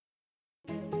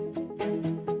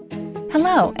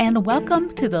Hello, and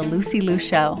welcome to the Lucy Liu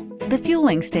Show, the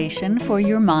fueling station for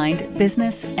your mind,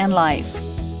 business, and life.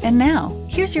 And now,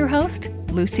 here's your host,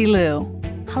 Lucy Liu.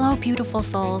 Hello, beautiful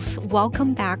souls.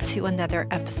 Welcome back to another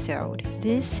episode.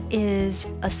 This is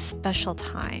a special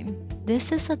time.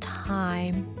 This is a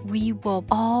time we will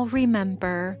all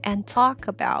remember and talk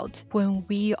about when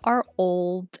we are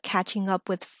old, catching up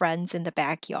with friends in the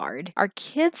backyard. Our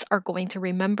kids are going to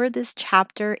remember this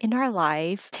chapter in our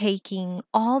life, taking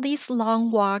all these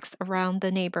long walks around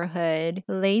the neighborhood,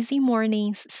 lazy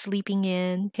mornings sleeping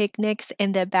in, picnics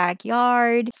in the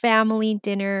backyard, family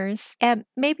dinners, and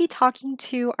maybe talking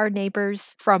to our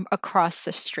neighbors from across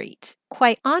the street.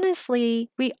 Quite honestly,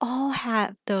 we all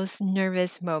have those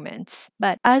nervous moments.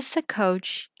 But as a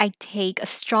coach, I take a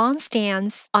strong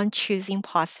stance on choosing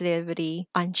positivity,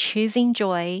 on choosing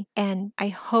joy, and I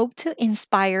hope to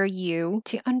inspire you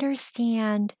to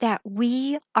understand that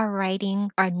we are writing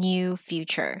our new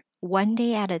future, one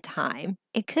day at a time.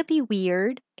 It could be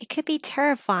weird, it could be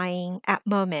terrifying at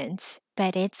moments,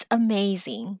 but it's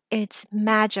amazing. It's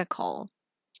magical.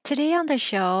 Today on the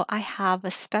show, I have a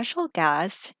special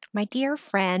guest, my dear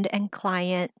friend and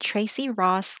client, Tracy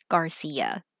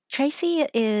Garcia. Tracy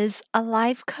is a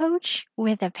life coach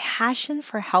with a passion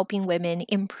for helping women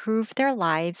improve their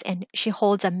lives, and she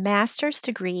holds a master's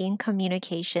degree in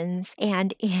communications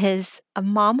and is a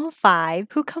mom of 5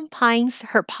 who combines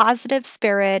her positive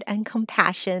spirit and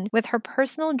compassion with her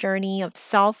personal journey of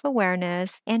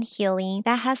self-awareness and healing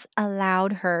that has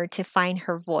allowed her to find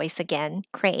her voice again,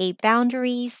 create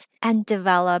boundaries, and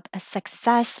develop a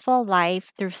successful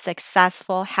life through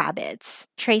successful habits.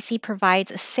 Tracy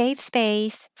provides a safe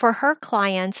space for her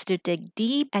clients to dig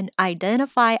deep and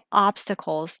identify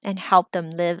obstacles and help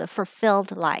them live a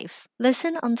fulfilled life.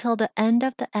 Listen until the end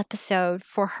of the episode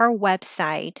for her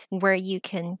website, where you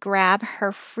can grab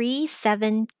her free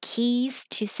 7 Keys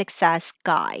to Success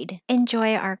guide.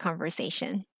 Enjoy our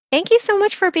conversation. Thank you so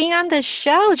much for being on the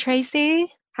show,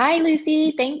 Tracy. Hi,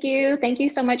 Lucy. Thank you. Thank you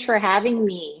so much for having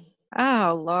me.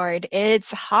 Oh, Lord,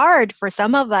 it's hard for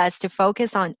some of us to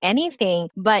focus on anything,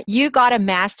 but you got a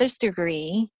master's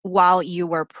degree while you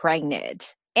were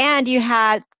pregnant and you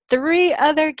had 3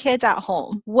 other kids at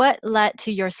home. What led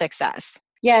to your success?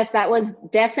 Yes, that was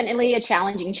definitely a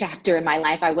challenging chapter in my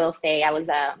life. I will say I was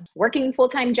working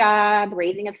full-time job,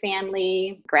 raising a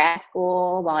family, grad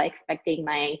school while expecting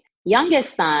my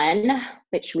youngest son,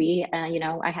 which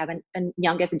I have a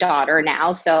youngest daughter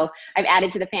now. So I've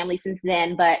added to the family since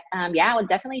then. But it was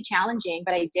definitely challenging,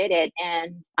 but I did it.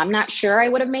 And I'm not sure I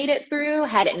would have made it through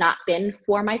had it not been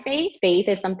for my faith. Faith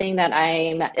is something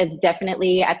that is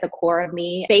definitely at the core of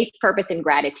me. Faith, purpose, and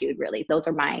gratitude, really. Those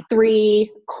are my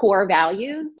 3 core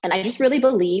values. And I just really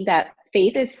believe that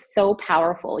faith is so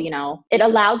powerful. It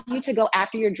allows you to go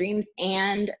after your dreams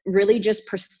and really just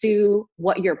pursue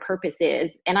what your purpose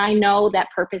is. And I know that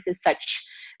purpose is such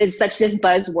this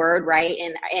buzzword, right?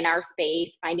 In our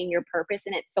space, finding your purpose.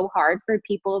 And it's so hard for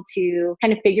people to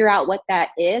kind of figure out what that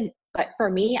is. But for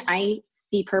me, I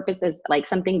see purpose as like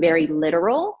something very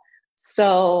literal.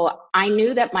 So I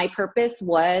knew that my purpose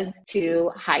was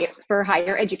to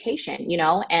higher education,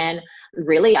 and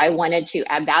really I wanted to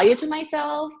add value to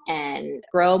myself and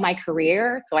grow my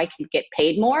career so I could get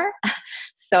paid more.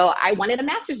 So I wanted a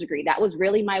master's degree. That was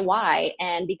really my why.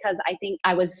 And because I think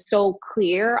I was so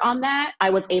clear on that, I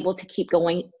was able to keep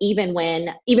going even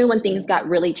when things got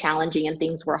really challenging and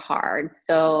things were hard.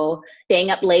 So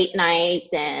staying up late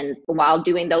nights and while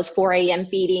doing those 4 a.m.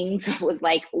 feedings was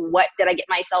like, what did I get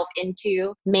myself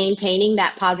into? Maintaining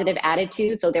that positive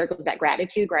attitude. So there goes that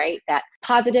gratitude, right? That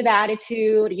positive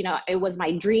attitude, it was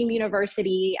my dream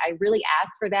university. I really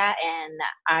asked for that. And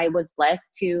I was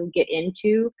blessed to get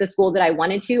into the school that I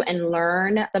wanted to and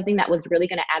learn something that was really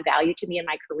going to add value to me in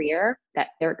my career.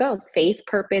 There it goes. Faith,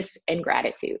 purpose, and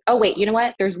gratitude. Oh, wait, you know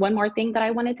what? There's one more thing that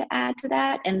I wanted to add to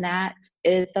that. And that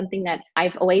is something that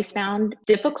I've always found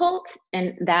difficult.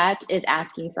 And that is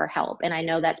asking for help. And I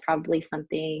know that's probably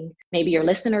something maybe your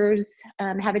listeners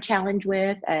have a challenge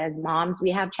with. As moms,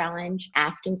 we have challenge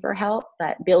asking for help,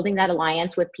 but building that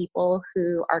alliance with people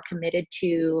who are committed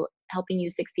to helping you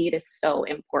succeed is so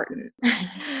important.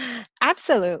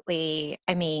 Absolutely.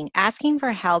 I mean, asking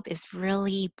for help is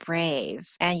really brave,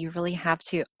 and you really have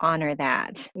to honor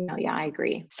that. Yeah, I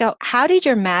agree. So, how did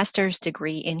your master's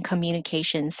degree in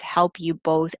communications help you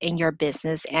both in your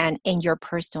business and in your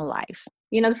personal life?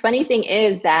 The funny thing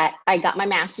is that I got my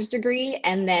master's degree,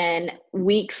 and then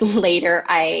weeks later,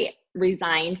 I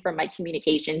resigned from my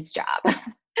communications job.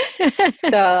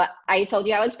 So I told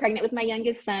you I was pregnant with my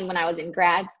youngest son when I was in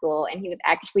grad school, and he was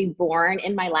actually born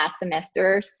in my last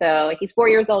semester. So he's 4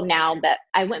 years old now, but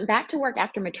I went back to work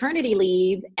after maternity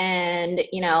leave and,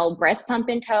 breast pump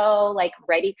in tow, like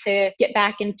ready to get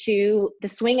back into the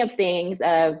swing of things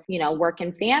of, work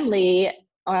and family.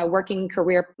 Working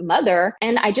career mother.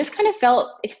 And I just kind of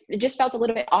it just felt a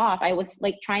little bit off. I was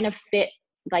like trying to fit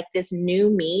like this new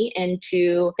me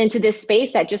into this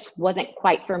space that just wasn't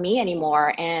quite for me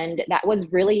anymore. And that was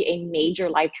really a major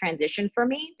life transition for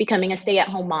me, becoming a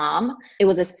stay-at-home mom. It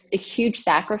was a huge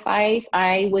sacrifice.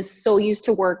 I was so used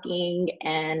to working,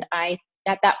 and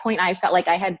at that point, I felt like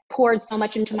I had poured so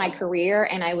much into my career,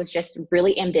 and I was just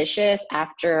really ambitious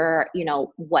after,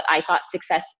 what I thought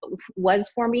success was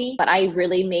for me. But I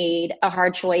really made a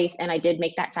hard choice, and I did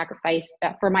make that sacrifice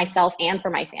for myself and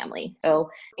for my family. So,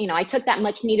 I took that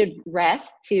much needed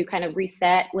rest to kind of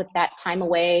reset with that time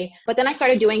away. But then I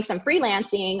started doing some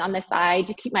freelancing on the side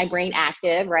to keep my brain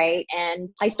active, right? And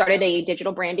I started a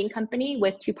digital branding company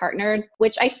with 2 partners,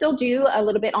 which I still do a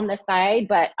little bit on the side,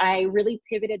 but I really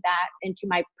pivoted that into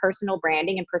my personal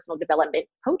branding and personal development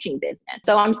coaching business.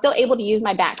 So I'm still able to use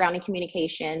my background in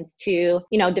communications to,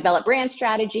 develop brand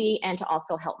strategy and to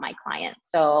also help my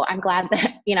clients. So I'm glad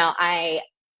that, I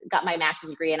got my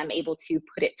master's degree and I'm able to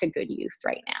put it to good use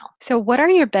right now. So what are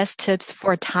your best tips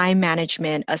for time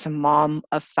management as a mom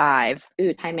of 5?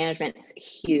 Ooh, time management is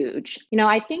huge.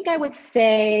 I think I would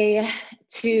say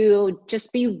to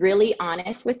just be really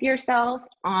honest with yourself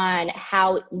on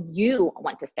how you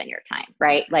want to spend your time,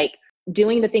 right? Like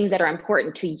doing the things that are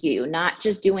important to you, not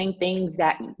just doing things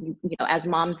that, as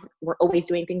moms, we're always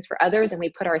doing things for others and we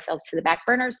put ourselves to the back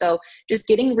burner. So just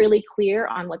getting really clear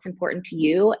on what's important to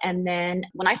you. And then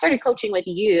when I started coaching with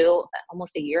you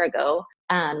almost a year ago,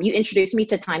 you introduced me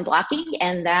to time blocking,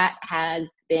 and that has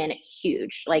been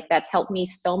huge. Like that's helped me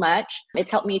so much.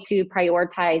 It's helped me to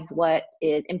prioritize what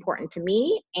is important to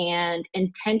me and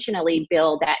intentionally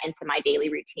build that into my daily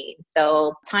routine.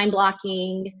 So time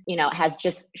blocking, has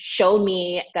just showed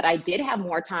me that I did have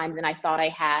more time than I thought I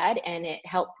had. And it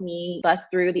helped me bust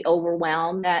through the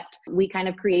overwhelm that we kind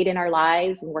of create in our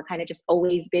lives when we're kind of just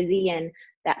always busy and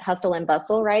that hustle and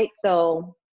bustle, right?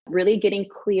 So really getting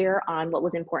clear on what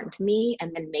was important to me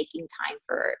and then making time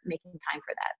for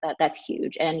that. That's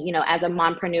huge. And, as a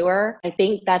mompreneur, I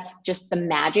think that's just the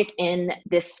magic in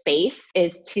this space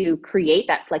is to create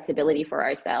that flexibility for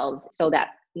ourselves so that,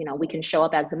 we can show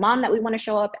up as the mom that we want to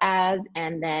show up as,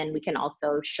 and then we can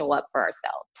also show up for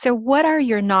ourselves. So what are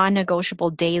your non-negotiable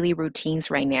daily routines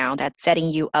right now that's setting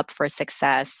you up for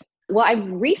success? Well, I've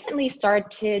recently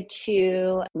started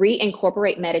to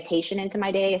reincorporate meditation into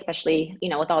my day, especially,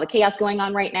 with all the chaos going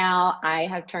on right now. I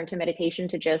have turned to meditation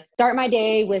to just start my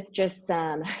day with just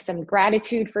some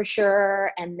gratitude for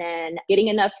sure. And then getting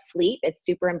enough sleep is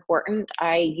super important.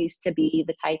 I used to be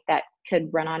the type that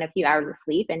could run on a few hours of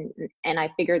sleep. And I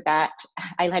figured that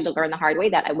I had to learn the hard way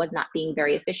that I was not being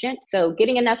very efficient. So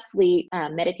getting enough sleep,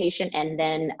 meditation, and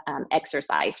then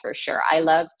exercise for sure. I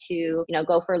love to,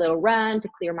 go for a little run to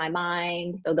clear my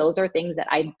mind. So those are things that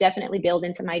I definitely build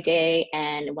into my day.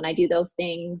 And when I do those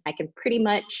things, I can pretty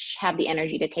much have the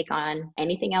energy to take on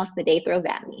anything else the day throws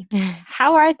at me.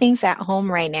 How are things at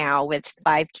home right now with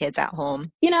 5 kids at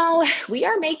home? We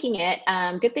are making it.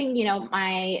 Good thing,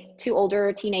 my 2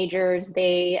 older teenagers,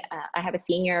 I have a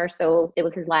senior, so it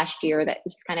was his last year that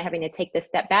he's kind of having to take this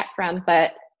step back from,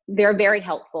 but they're very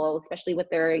helpful, especially with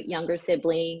their younger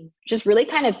siblings, just really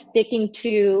kind of sticking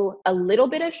to a little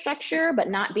bit of structure, but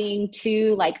not being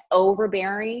too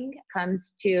overbearing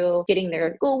comes to getting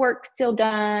their schoolwork still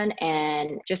done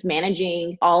and just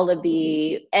managing all of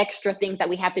the extra things that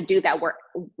we have to do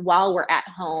while we're at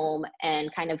home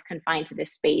and kind of confined to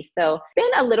this space. So it's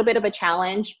been a little bit of a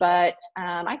challenge, but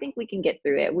I think we can get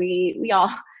through it. We all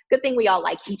good thing we all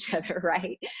like each other,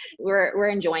 right? We're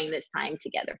enjoying this time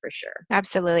together for sure.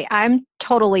 Absolutely. I'm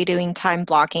totally doing time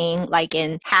blocking, like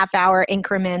in half-hour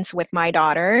increments with my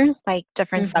daughter, like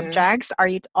different subjects. Are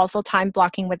you also time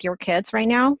blocking with your kids right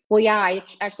now? Well, yeah, I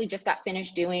actually just got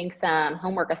finished doing some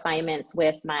homework assignments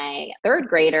with my 3rd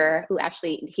grader who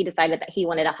he decided that he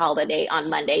wanted a holiday on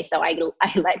Monday. So I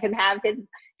let him have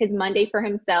his Monday for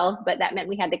himself, but that meant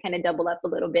we had to kind of double up a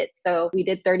little bit. So we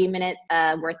did 30 minutes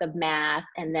worth of math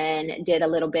and then did a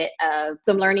little bit of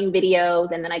some learning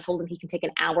videos. And then I told him he can take an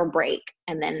hour break.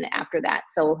 And then after that,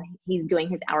 so he's doing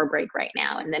his hour break right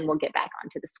now, and then we'll get back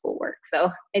onto the schoolwork. So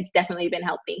it's definitely been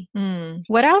helping.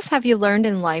 What else have you learned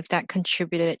in life that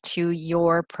contributed to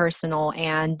your personal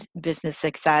and business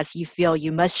success you feel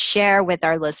you must share with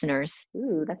our listeners?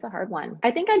 Ooh, that's a hard one.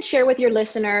 I think I'd share with your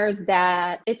listeners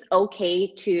that it's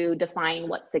okay to define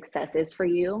what success is for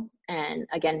you. And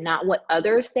again, not what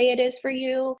others say it is for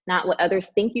you, not what others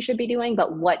think you should be doing,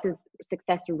 but what does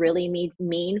success really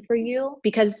mean for you?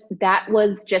 Because that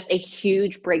was just a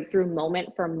huge breakthrough moment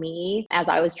for me as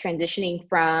I was transitioning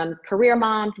from career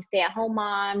mom to stay-at-home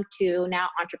mom to now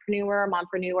entrepreneur,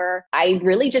 mompreneur. I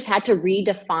really just had to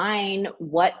redefine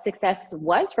what success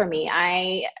was for me.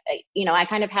 I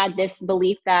kind of had this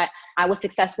belief that I was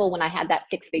successful when I had that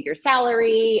six-figure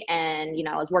salary, and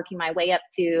I was working my way up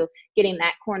to getting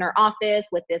that corner office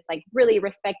with this like really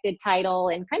respected title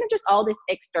and kind of just all this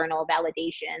external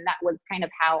validation. That was kind of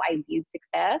how I viewed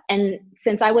success. And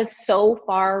since I was so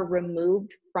far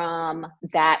removed from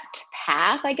that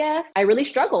path, I guess, I really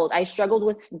struggled. I struggled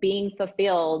with being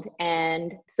fulfilled.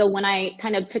 And so when I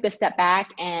kind of took a step back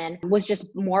and was just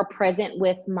more present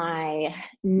with my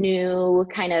new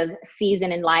kind of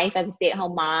season in life as a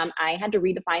stay-at-home mom, I had to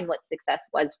redefine what success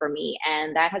was for me.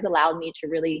 And that has allowed me to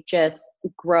really just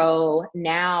grow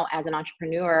now as an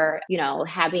entrepreneur,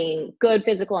 having good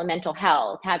physical and mental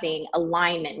health, having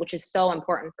alignment, which is so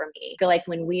important for me. I feel like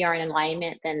when we are in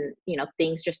alignment, then,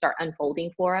 things just start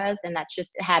unfolding for us. And that's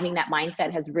just having that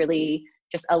mindset has really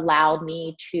just allowed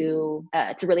me to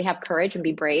really have courage and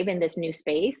be brave in this new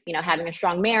space. Having a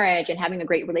strong marriage and having a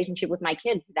great relationship with my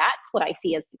kids, that's what I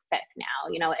see as success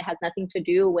now. It has nothing to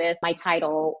do with my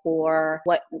title or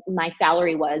what my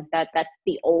salary was. That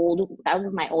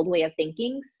was my old way of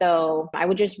thinking. So I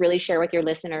would just really share with your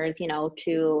listeners,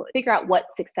 to figure out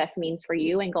what success means for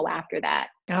you and go after that.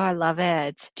 Oh, I love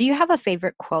it. Do you have a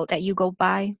favorite quote that you go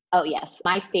by? Oh, yes.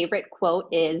 My favorite quote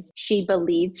is, "She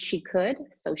believed she could,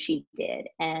 so she did."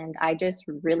 And I just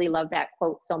really love that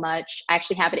quote so much. I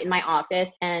actually have it in my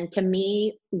office. And to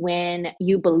me, when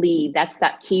you believe, that's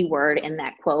that key word in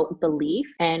that quote, belief.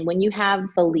 And when you have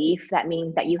belief, that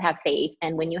means that you have faith.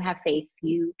 And when you have faith,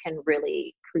 you can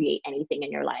really create anything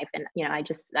in your life. And,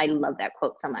 I love that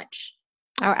quote so much.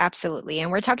 Oh, absolutely.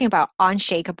 And we're talking about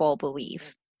unshakable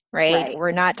belief, right? Right.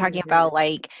 We're not talking about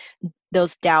like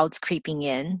those doubts creeping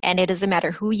in. And it doesn't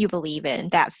matter who you believe in,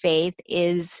 that faith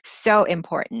is so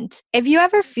important. If you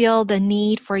ever feel the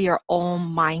need for your own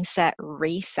mindset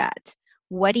reset,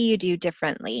 what do you do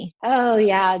differently? Oh,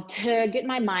 yeah. To get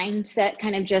my mindset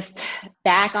kind of just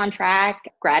back on track,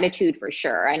 gratitude for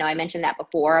sure. I know I mentioned that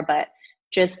before, but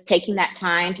just taking that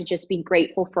time to just be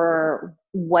grateful for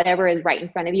whatever is right in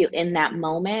front of you in that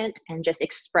moment and just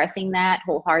expressing that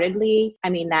wholeheartedly. I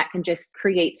mean, that can just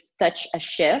create such a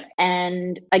shift.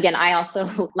 And again, I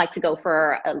also like to go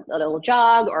for a little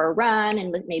jog or a run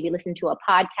and maybe listen to a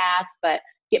podcast, but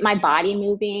get my body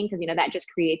moving because, that just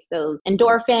creates those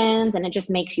endorphins and it just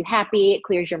makes you happy. It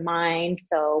clears your mind.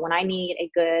 So when I need a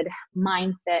good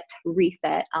mindset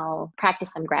reset, I'll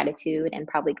practice some gratitude and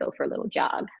probably go for a little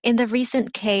jog. In the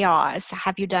recent chaos,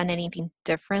 have you done anything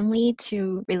differently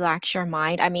to relax your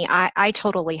mind? I mean, I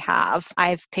totally have.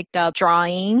 I've picked up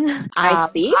drawing. I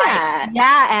see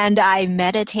that. And I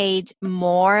meditate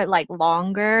more, like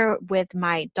longer with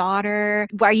my daughter.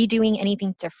 Are you doing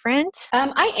anything different?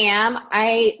 I am.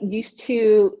 I used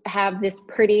to have this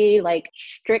pretty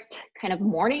strict kind of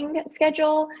morning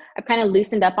schedule. I've kind of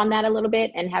loosened up on that a little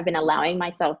bit and have been allowing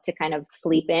myself to kind of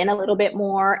sleep in a little bit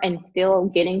more and still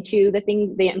getting to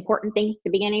the important things at the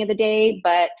beginning of the day.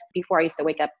 But before I used to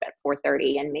wake up at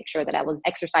 4:30 and make sure that I was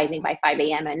exercising by 5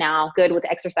 a.m. and now good with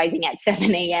exercising at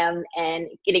 7 a.m. and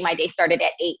getting my day started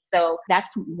at 8. So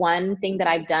that's one thing that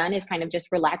I've done is kind of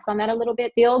just relax on that a little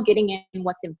bit, still getting in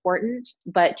what's important,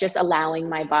 but just allowing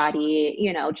my body,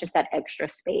 just that extra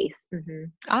space. Mm-hmm.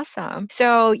 Awesome.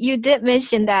 So you did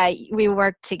mention that we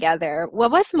worked together.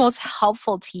 What was most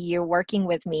helpful to you working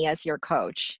with me as your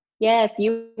coach? Yes,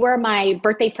 you were my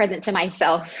birthday present to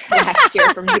myself last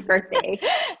year for my birthday.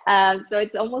 So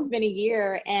it's almost been a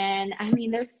year. And I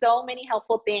mean, there's so many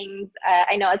helpful things.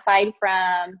 I know aside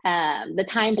from the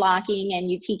time blocking and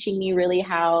you teaching me really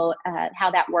how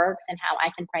that works and how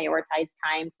I can prioritize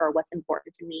time for what's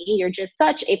important to me, you're just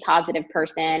such a positive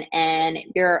person. And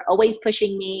you're always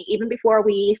pushing me, even before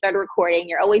we started recording,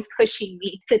 you're always pushing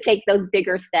me to take those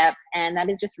bigger steps. And that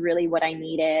is just really what I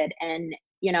needed. And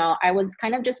I was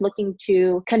kind of just looking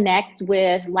to connect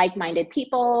with like-minded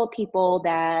people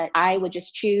that I would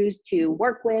just choose to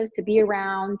work with, to be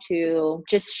around, to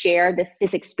just share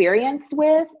this experience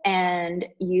with. And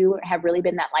you have really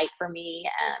been that light for me.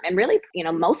 And really,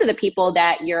 most of the people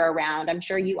that you're around, I'm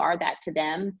sure you are that to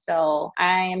them. So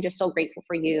I am just so grateful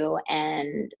for you.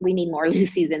 And we need more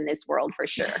Lucys in this world for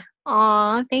sure.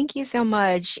 Aw, thank you so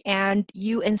much. And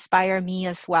you inspire me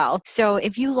as well. So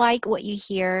if you like what you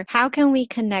hear, how can we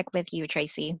connect with you,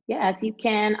 Tracy? Yes, you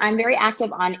can. I'm very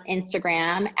active on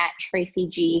Instagram at Tracy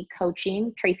G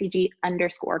Coaching, Tracy G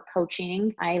 _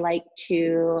 coaching. I like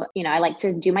to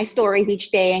do my stories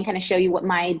each day and kind of show you what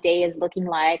my day is looking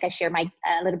like. I share a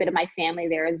little bit of my family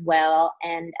there as well.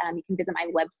 And you can visit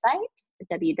my website,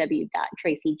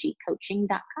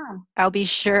 www.tracygcoaching.com. I'll be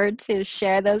sure to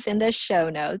share those in the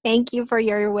show notes. Thank you for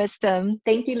your wisdom.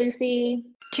 Thank you, Lucy.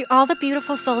 To all the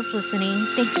beautiful souls listening,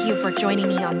 thank you for joining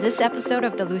me on this episode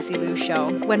of The Lucy Liu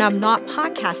Show. When I'm not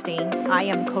podcasting, I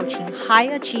am coaching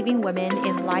high-achieving women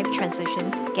in life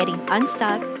transitions, getting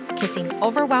unstuck, kissing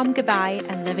overwhelm goodbye,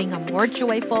 and living a more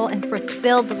joyful and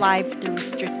fulfilled life through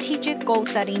strategic goal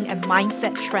setting and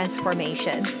mindset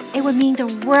transformation. It would mean the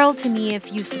world to me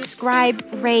if you subscribe,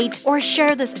 rate, or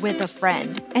share this with a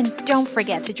friend. And don't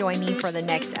forget to join me for the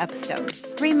next episode.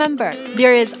 Remember,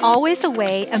 there is always a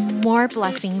way and more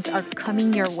blessings are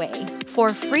coming your way.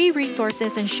 For free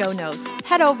resources and show notes,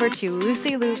 head over to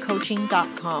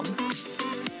lucylucoaching.com.